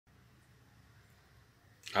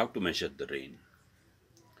How to measure the rain?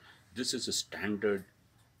 This is a standard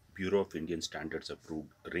Bureau of Indian Standards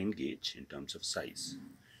approved rain gauge in terms of size.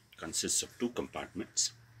 It consists of two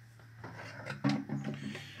compartments.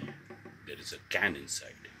 There is a can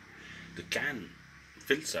inside. The can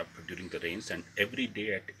fills up during the rains, and every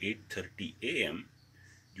day at 8:30 a.m.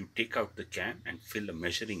 you take out the can and fill a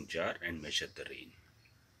measuring jar and measure the rain.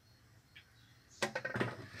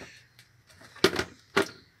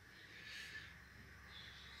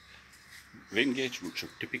 Rain gauge should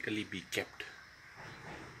typically be kept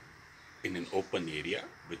in an open area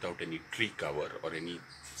without any tree cover or any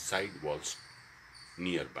side walls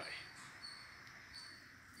nearby.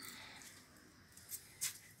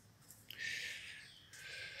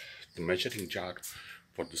 The measuring jar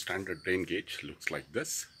for the standard rain gauge looks like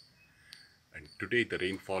this, and today the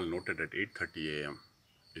rainfall noted at 8:30 a.m.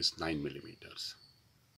 is 9 millimeters.